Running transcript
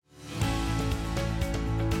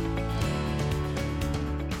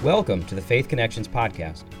Welcome to the Faith Connections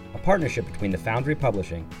podcast, a partnership between the Foundry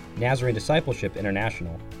Publishing, Nazarene Discipleship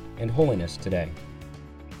International, and Holiness Today.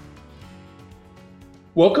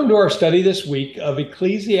 Welcome to our study this week of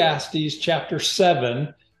Ecclesiastes chapter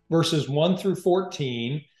 7, verses 1 through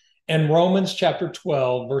 14, and Romans chapter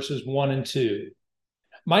 12, verses 1 and 2.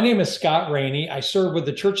 My name is Scott Rainey. I serve with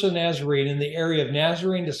the Church of the Nazarene in the area of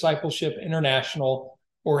Nazarene Discipleship International,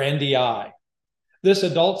 or NDI. This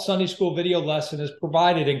adult Sunday school video lesson is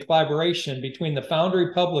provided in collaboration between the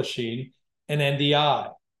Foundry Publishing and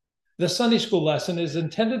NDI. The Sunday school lesson is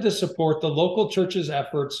intended to support the local church's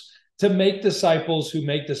efforts to make disciples who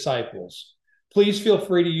make disciples. Please feel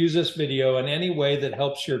free to use this video in any way that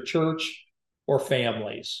helps your church or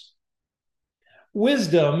families.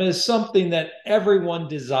 Wisdom is something that everyone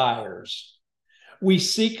desires. We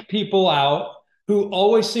seek people out who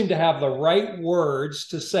always seem to have the right words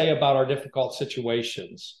to say about our difficult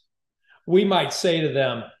situations. We might say to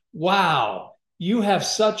them, "Wow, you have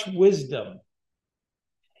such wisdom."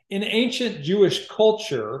 In ancient Jewish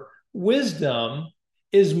culture, wisdom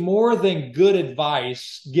is more than good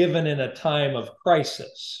advice given in a time of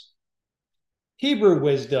crisis. Hebrew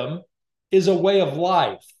wisdom is a way of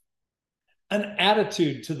life, an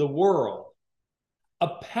attitude to the world, a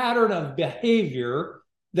pattern of behavior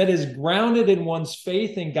that is grounded in one's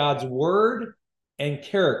faith in God's word and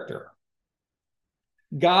character.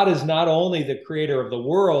 God is not only the creator of the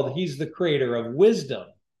world, he's the creator of wisdom.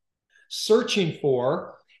 Searching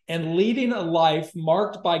for and leading a life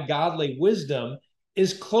marked by godly wisdom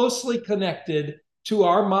is closely connected to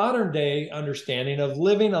our modern day understanding of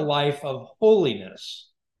living a life of holiness.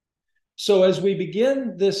 So as we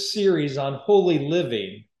begin this series on holy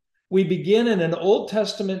living, we begin in an Old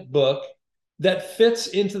Testament book that fits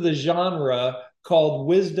into the genre called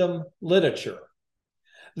wisdom literature.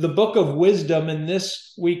 The book of wisdom in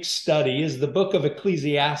this week's study is the book of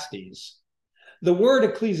Ecclesiastes. The word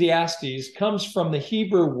Ecclesiastes comes from the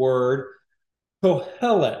Hebrew word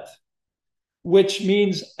kohelet, which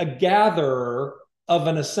means a gatherer of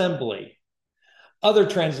an assembly. Other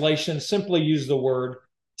translations simply use the word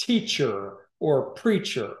teacher or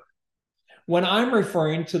preacher. When I'm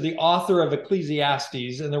referring to the author of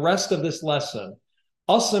Ecclesiastes and the rest of this lesson,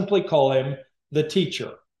 I'll simply call him the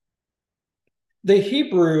teacher.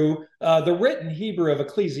 The written Hebrew of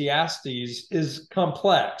Ecclesiastes is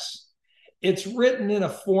complex. It's written in a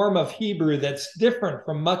form of Hebrew that's different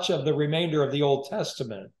from much of the remainder of the Old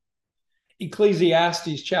Testament.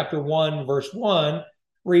 Ecclesiastes chapter 1, verse 1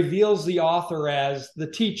 reveals the author as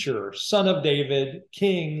the teacher, son of David,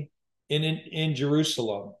 king in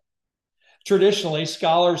Jerusalem. Traditionally,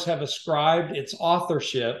 scholars have ascribed its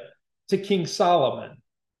authorship to King Solomon.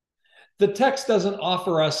 The text doesn't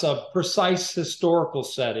offer us a precise historical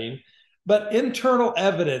setting, but internal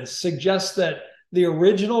evidence suggests that the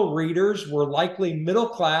original readers were likely middle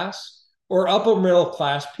class or upper middle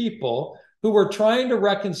class people who were trying to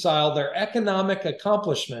reconcile their economic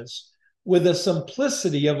accomplishments with the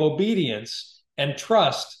simplicity of obedience and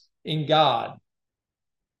trust in God.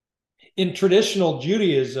 In traditional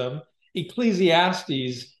Judaism,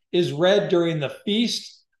 Ecclesiastes is read during the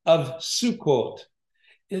Feast of Sukkot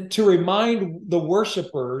to remind the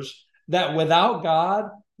worshipers that without God,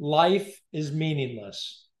 life is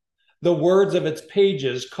meaningless. The words of its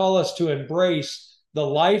pages call us to embrace the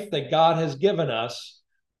life that God has given us,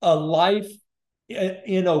 a life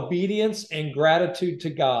in obedience and gratitude to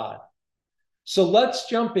God. So let's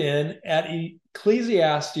jump in at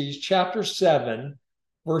Ecclesiastes chapter 7,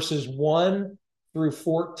 verses 1 through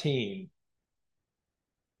 14.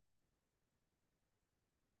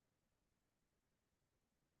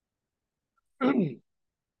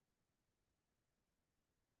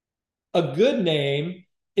 A good name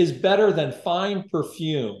is better than fine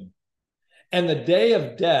perfume, and the day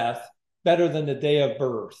of death better than the day of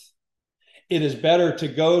birth. It is better to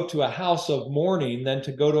go to a house of mourning than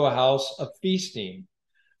to go to a house of feasting,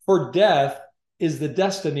 for death is the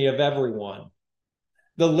destiny of everyone.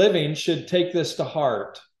 The living should take this to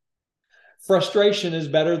heart. Frustration is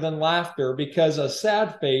better than laughter because a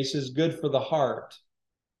sad face is good for the heart.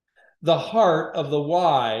 The heart of the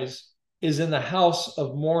wise is in the house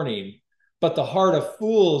of mourning, but the heart of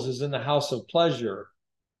fools is in the house of pleasure.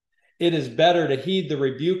 It is better to heed the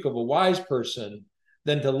rebuke of a wise person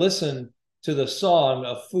than to listen to the song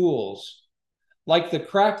of fools. Like the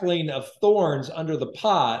crackling of thorns under the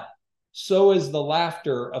pot, so is the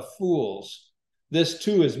laughter of fools. This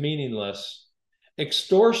too is meaningless.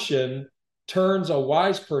 Extortion turns a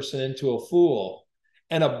wise person into a fool,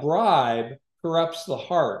 and a bribe corrupts the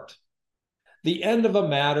heart. The end of a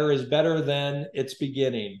matter is better than its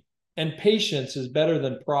beginning, and patience is better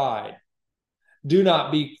than pride. Do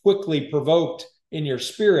not be quickly provoked in your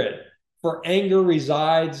spirit, for anger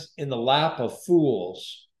resides in the lap of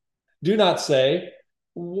fools. Do not say,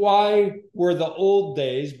 why were the old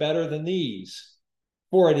days better than these?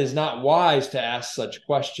 For it is not wise to ask such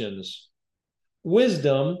questions.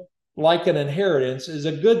 Wisdom, like an inheritance, is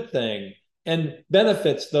a good thing and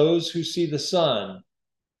benefits those who see the sun.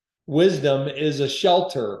 Wisdom is a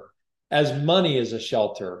shelter, as money is a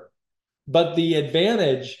shelter. But the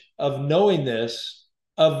advantage of knowing this,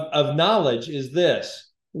 of knowledge, is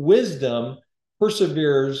this: wisdom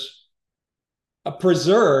preserves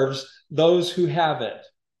those who have it.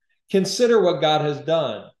 Consider what God has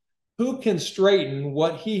done. Who can straighten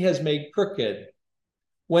what he has made crooked?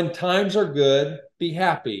 When times are good, be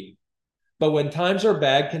happy. But when times are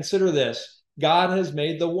bad, consider this: God has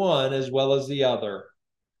made the one as well as the other.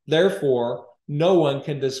 Therefore, no one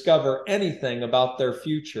can discover anything about their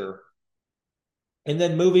future. And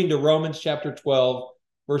then moving to Romans chapter 12,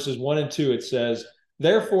 verses 1 and 2, it says,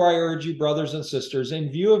 therefore I urge you, brothers and sisters,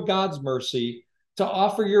 in view of God's mercy, to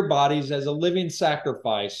offer your bodies as a living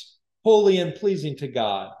sacrifice, holy and pleasing to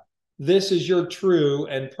God. This is your true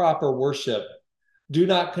and proper worship. Do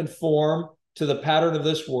not conform to the pattern of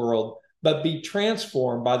this world, but be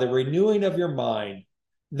transformed by the renewing of your mind.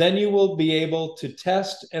 Then you will be able to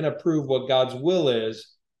test and approve what God's will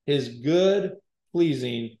is, his good,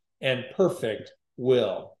 pleasing, and perfect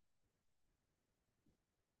will.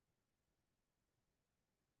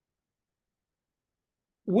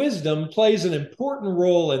 Wisdom plays an important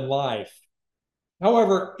role in life.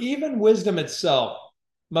 However, even wisdom itself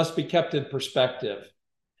must be kept in perspective.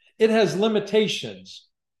 It has limitations.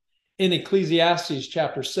 In Ecclesiastes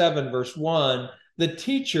chapter 7, verse 1, the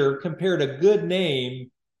teacher compared a good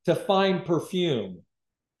name to fine perfume.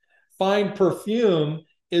 Fine perfume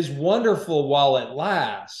is wonderful while it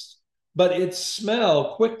lasts, but its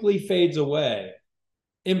smell quickly fades away.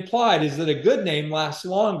 Implied is that a good name lasts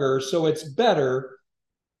longer, so it's better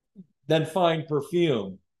than fine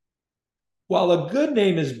perfume. While a good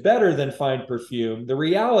name is better than fine perfume, the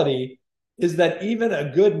reality is that even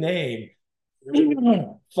a good name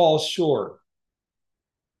falls short.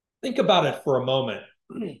 Think about it for a moment.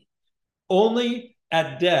 Only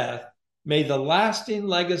at death may the lasting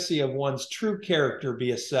legacy of one's true character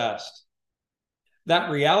be assessed.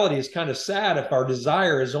 That reality is kind of sad if our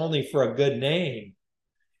desire is only for a good name.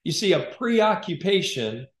 You see, a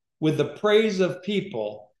preoccupation with the praise of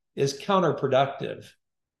people is counterproductive.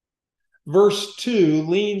 Verse 2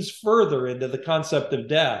 leans further into the concept of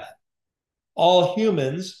death. All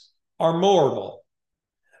humans are mortal.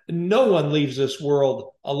 No one leaves this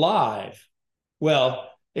world alive. Well,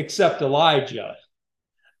 except Elijah.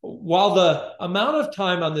 While the amount of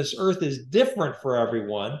time on this earth is different for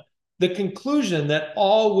everyone, the conclusion that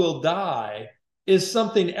all will die is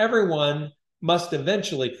something everyone must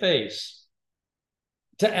eventually face.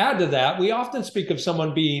 To add to that, we often speak of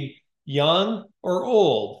someone being young or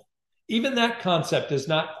old. Even that concept is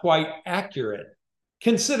not quite accurate.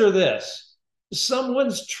 Consider this: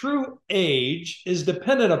 someone's true age is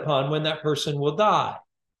dependent upon when that person will die.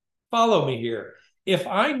 Follow me here. If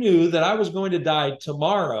I knew that I was going to die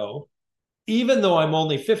tomorrow, even though I'm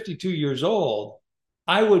only 52 years old,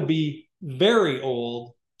 I would be very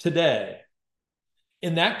old today.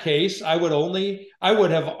 In that case, I would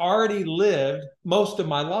have already lived most of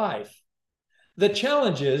my life. The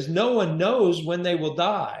challenge is no one knows when they will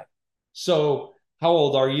die. So how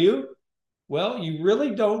old are you? Well, you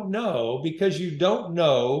really don't know, because you don't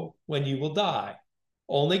know when you will die.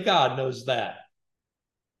 Only God knows that.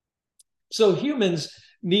 So humans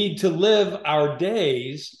need to live our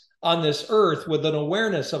days on this earth with an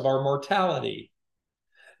awareness of our mortality.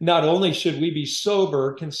 Not only should we be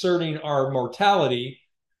sober concerning our mortality,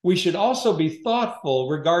 we should also be thoughtful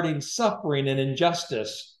regarding suffering and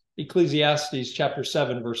injustice. Ecclesiastes chapter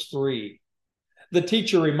 7, verse 3. The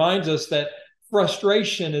teacher reminds us that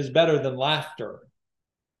frustration is better than laughter.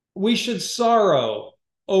 We should sorrow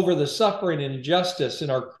over the suffering and injustice in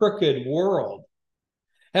our crooked world.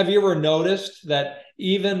 Have you ever noticed that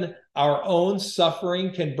even our own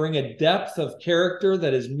suffering can bring a depth of character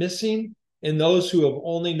that is missing in those who have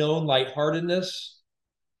only known lightheartedness?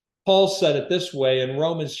 Paul said it this way in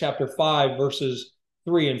Romans chapter 5, verses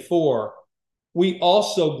 3 and 4. We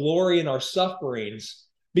also glory in our sufferings,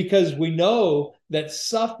 because we know that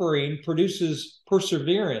suffering produces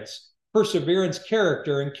perseverance, perseverance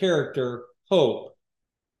character, and character hope.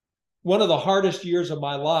 One of the hardest years of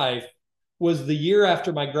my life was the year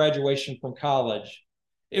after my graduation from college.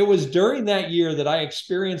 It was during that year that I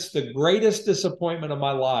experienced the greatest disappointment of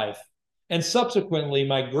my life, and subsequently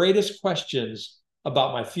my greatest questions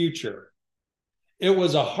about my future. It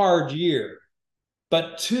was a hard year.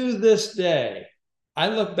 But to this day, I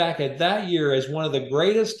look back at that year as one of the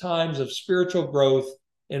greatest times of spiritual growth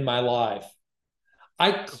in my life.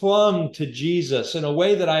 I clung to Jesus in a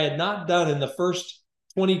way that I had not done in the first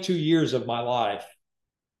 22 years of my life.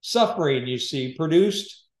 Suffering, you see,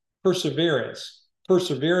 produced perseverance,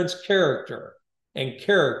 perseverance, character, and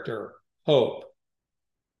character, hope.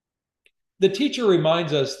 The teacher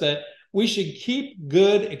reminds us that we should keep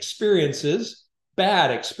good experiences, bad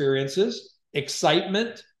experiences,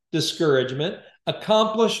 excitement, discouragement,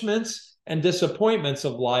 accomplishments, and disappointments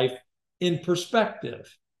of life in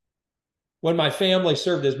perspective. When my family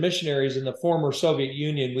served as missionaries in the former Soviet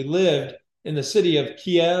Union, we lived in the city of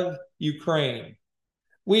Kiev, Ukraine.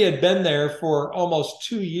 We had been there for almost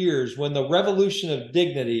 2 years when the Revolution of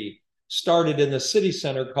Dignity started in the city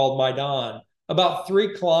center called Maidan, about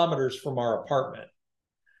 3 kilometers from our apartment.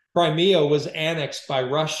 Crimea was annexed by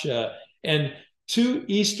Russia, and 2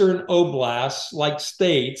 eastern oblasts, like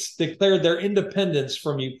states, declared their independence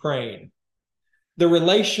from Ukraine. The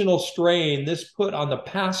relational strain this put on the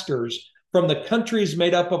pastors from the countries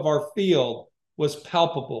made up of our field was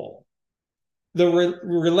palpable. The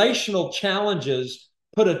relational challenges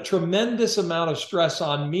put a tremendous amount of stress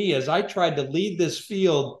on me as I tried to lead this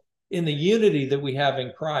field in the unity that we have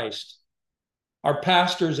in Christ. Our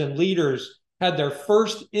pastors and leaders had their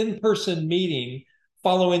first in-person meeting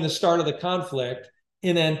following the start of the conflict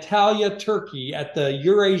in Antalya, Turkey at the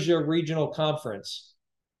Eurasia Regional Conference.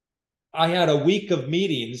 I had a week of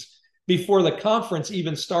meetings before the conference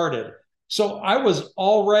even started, so I was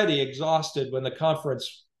already exhausted when the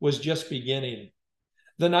conference was just beginning.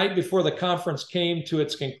 The night before the conference came to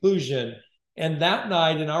its conclusion, and that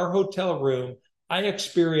night in our hotel room, I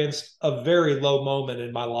experienced a very low moment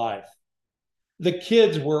in my life. The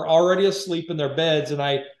kids were already asleep in their beds, and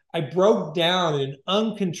I broke down in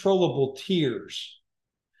uncontrollable tears.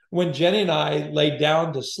 When Jenny and I laid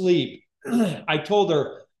down to sleep, I told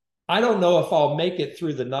her, I don't know if I'll make it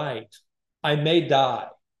through the night. I may die.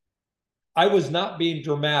 I was not being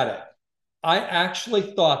dramatic. I actually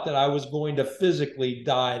thought that I was going to physically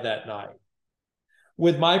die that night.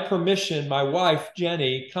 With my permission, my wife,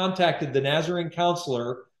 Jenny, contacted the Nazarene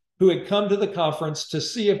counselor who had come to the conference to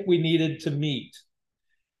see if we needed to meet.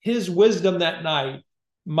 His wisdom that night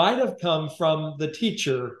might have come from the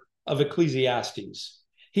teacher of Ecclesiastes.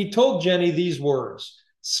 He told Jenny these words: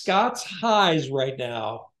 Scott's highs right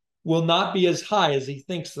now will not be as high as he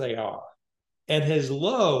thinks they are, and his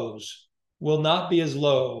lows will not be as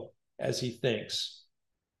low as he thinks.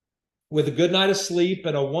 With a good night of sleep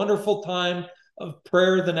and a wonderful time of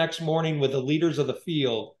prayer the next morning with the leaders of the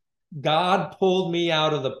field, God pulled me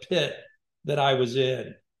out of the pit that I was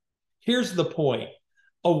in. Here's the point.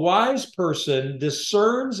 A wise person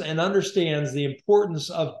discerns and understands the importance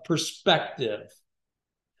of perspective.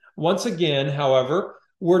 Once again, however,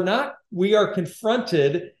 we are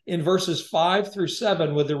confronted in verses 5 through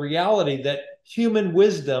 7 with the reality that human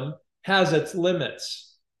wisdom has its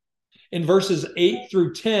limits. In verses 8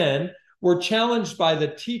 through 10, we're challenged by the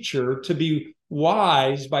teacher to be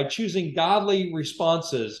wise by choosing godly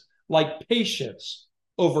responses like patience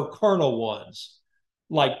over carnal ones,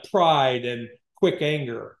 like pride and quick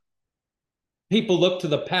anger. People look to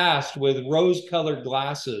the past with rose-colored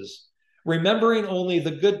glasses, remembering only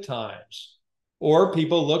the good times. Or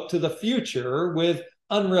people look to the future with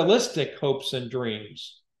unrealistic hopes and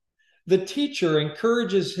dreams. The teacher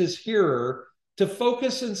encourages his hearer to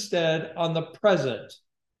focus instead on the present.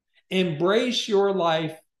 Embrace your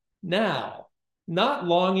life now, not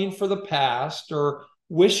longing for the past or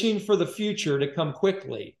wishing for the future to come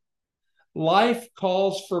quickly. Life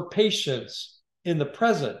calls for patience in the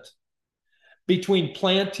present. Between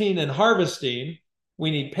planting and harvesting, we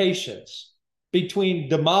need patience. Between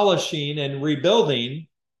demolishing and rebuilding,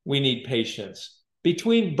 we need patience.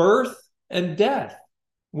 Between birth and death,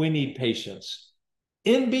 we need patience.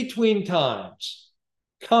 In between times,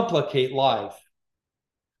 complicate life.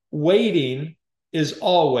 Waiting is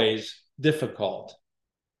always difficult.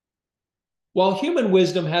 While human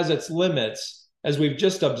wisdom has its limits, as we've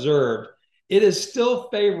just observed, it is still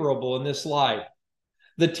favorable in this life.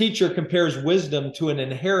 The teacher compares wisdom to an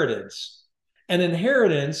inheritance. An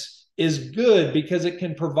inheritance is good because it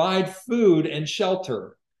can provide food and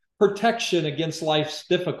shelter, protection against life's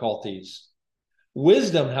difficulties.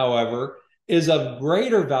 Wisdom, however, is of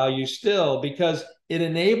greater value still because it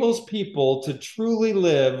enables people to truly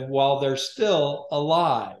live while they're still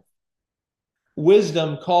alive.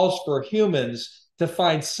 Wisdom calls for humans to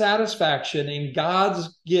find satisfaction in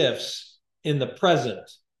God's gifts in the present.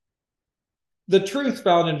 The truth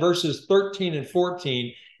found in verses 13 and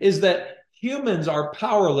 14 is that humans are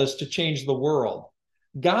powerless to change the world.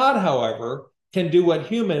 God, however, can do what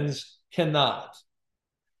humans cannot.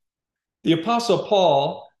 The Apostle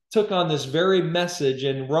Paul took on this very message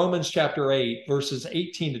in Romans chapter 8, verses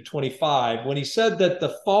 18 to 25, when he said that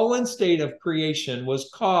the fallen state of creation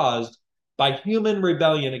was caused by human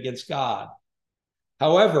rebellion against God.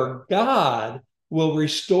 However, God will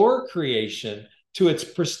restore creation to its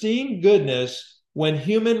pristine goodness when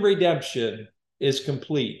human redemption is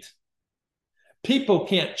complete. People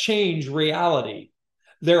can't change reality.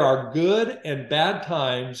 There are good and bad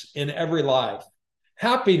times in every life.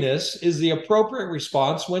 Happiness is the appropriate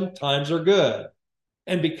response when times are good.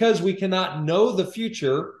 And because we cannot know the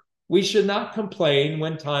future, we should not complain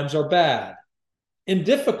when times are bad. In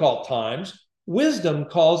difficult times, wisdom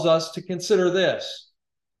calls us to consider this: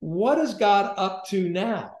 what is God up to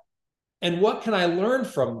now? And what can I learn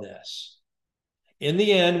from this? In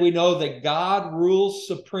the end, we know that God rules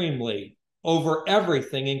supremely over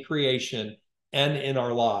everything in creation and in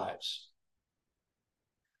our lives.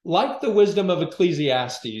 Like the wisdom of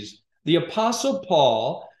Ecclesiastes, the Apostle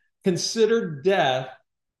Paul considered death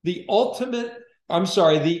the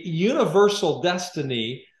universal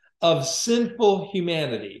destiny of sinful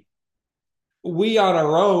humanity. We on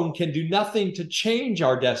our own can do nothing to change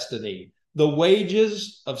our destiny. The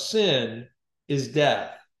wages of sin is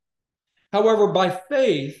death. However, by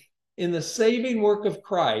faith in the saving work of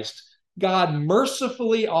Christ, God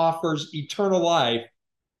mercifully offers eternal life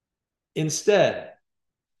instead.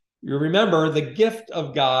 You remember, the gift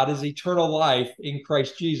of God is eternal life in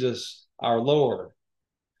Christ Jesus our Lord.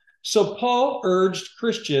 So Paul urged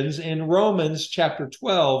Christians in Romans chapter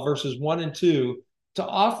 12, verses 1 and 2, to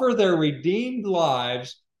offer their redeemed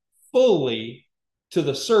lives fully to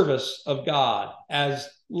the service of God as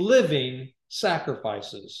living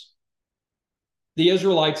sacrifices. The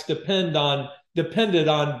Israelites depended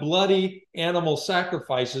on bloody animal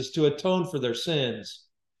sacrifices to atone for their sins.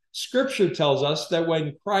 Scripture tells us that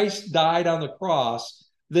when Christ died on the cross,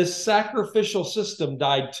 this sacrificial system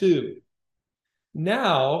died too.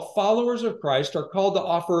 Now, followers of Christ are called to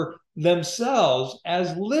offer themselves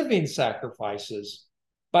as living sacrifices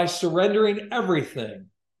by surrendering everything,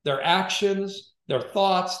 their actions, their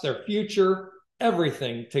thoughts, their future,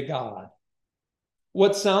 everything to God.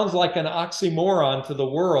 What sounds like an oxymoron to the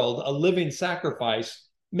world, a living sacrifice,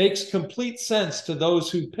 makes complete sense to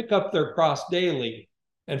those who pick up their cross daily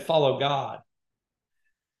and follow God.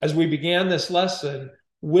 As we began this lesson,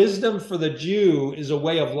 wisdom for the Jew is a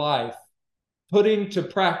way of life, putting to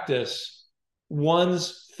practice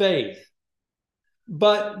one's faith.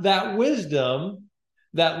 But that wisdom,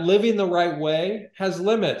 that living the right way, has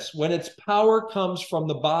limits when its power comes from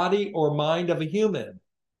the body or mind of a human.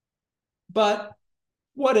 But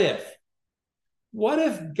what if? What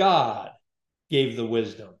if God gave the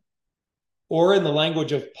wisdom? Or in the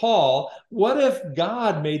language of Paul, what if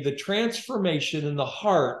God made the transformation in the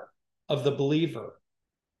heart of the believer?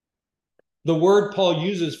 The word Paul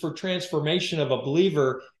uses for transformation of a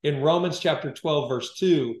believer in Romans chapter 12, verse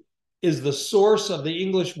 2, is the source of the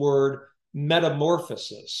English word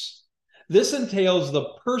metamorphosis. This entails the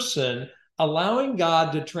person allowing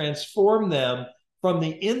God to transform them from the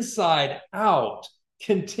inside out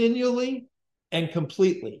continually and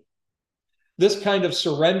completely. This kind of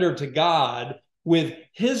surrender to God with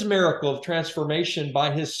his miracle of transformation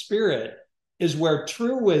by his Spirit is where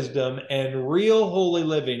true wisdom and real holy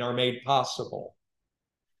living are made possible.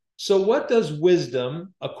 So what does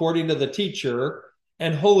wisdom, according to the teacher,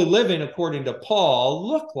 and holy living, according to Paul,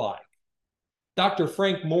 look like? Dr.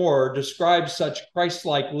 Frank Moore describes such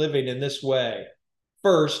Christ-like living in this way.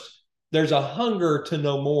 First, there's a hunger to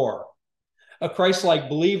know more. A Christ-like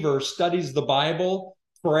believer studies the Bible,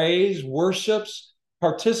 prays, worships,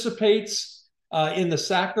 participates in the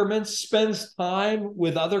sacraments, spends time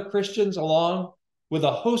with other Christians along with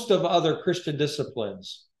a host of other Christian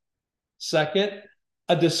disciplines. Second,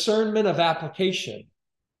 a discernment of application.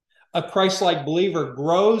 A Christ-like believer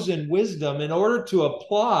grows in wisdom in order to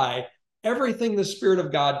apply everything the Spirit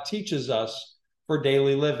of God teaches us for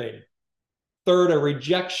daily living. Third, a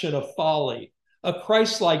rejection of folly. A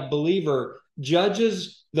Christ-like believer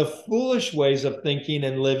judges the foolish ways of thinking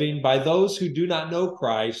and living by those who do not know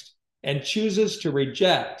Christ and chooses to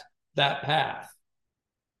reject that path.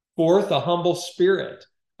 Fourth, a humble spirit.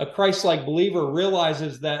 A Christ-like believer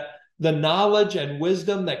realizes that the knowledge and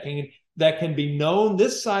wisdom that can be known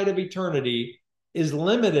this side of eternity is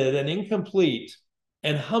limited and incomplete,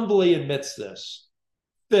 and humbly admits this.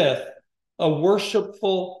 Fifth, a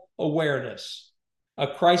worshipful awareness. A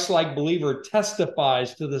Christ-like believer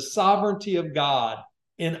testifies to the sovereignty of God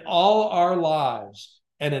in all our lives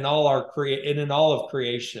and in all of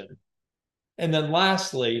creation. And then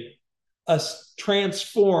lastly, a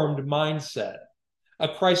transformed mindset. A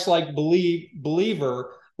Christ-like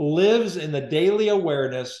believer lives in the daily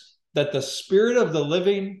awareness that the Spirit of the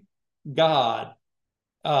living God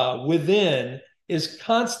within is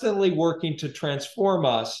constantly working to transform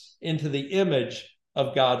us into the image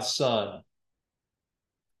of God's Son.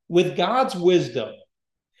 With God's wisdom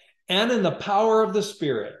and in the power of the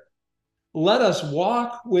Spirit, let us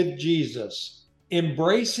walk with Jesus,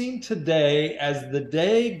 embracing today as the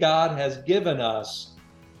day God has given us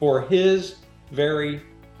for His very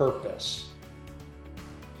purpose.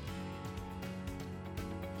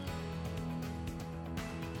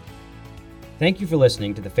 Thank you for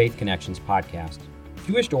listening to the Faith Connections podcast. If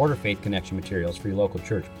you wish to order Faith Connection materials for your local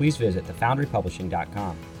church, please visit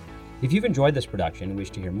thefoundrypublishing.com. If you've enjoyed this production and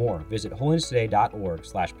wish to hear more, visit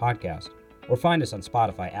holinesstoday.org/podcast or find us on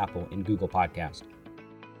Spotify, Apple, and Google Podcast.